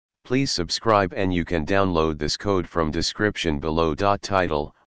Please subscribe, and you can download this code from description below.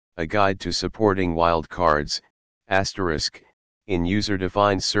 Title: A Guide to Supporting Wildcards, in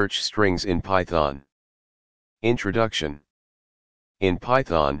User-Defined Search Strings in Python. Introduction. In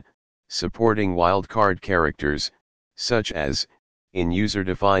Python, supporting wildcard characters, such as in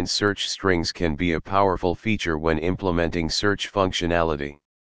user-defined search strings, can be a powerful feature when implementing search functionality.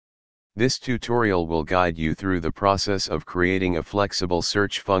 This tutorial will guide you through the process of creating a flexible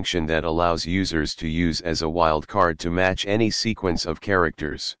search function that allows users to use as a wildcard to match any sequence of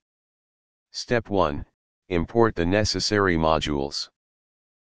characters. Step 1. Import the necessary modules.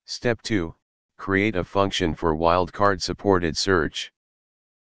 Step 2. Create a function for wildcard-supported search.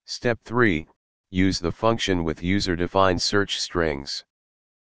 Step 3. Use the function with user-defined search strings.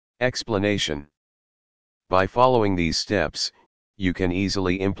 Explanation. By following these steps, you can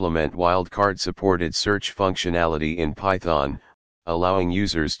easily implement wildcard-supported search functionality in Python, allowing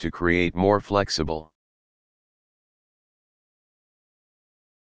users to create more flexible,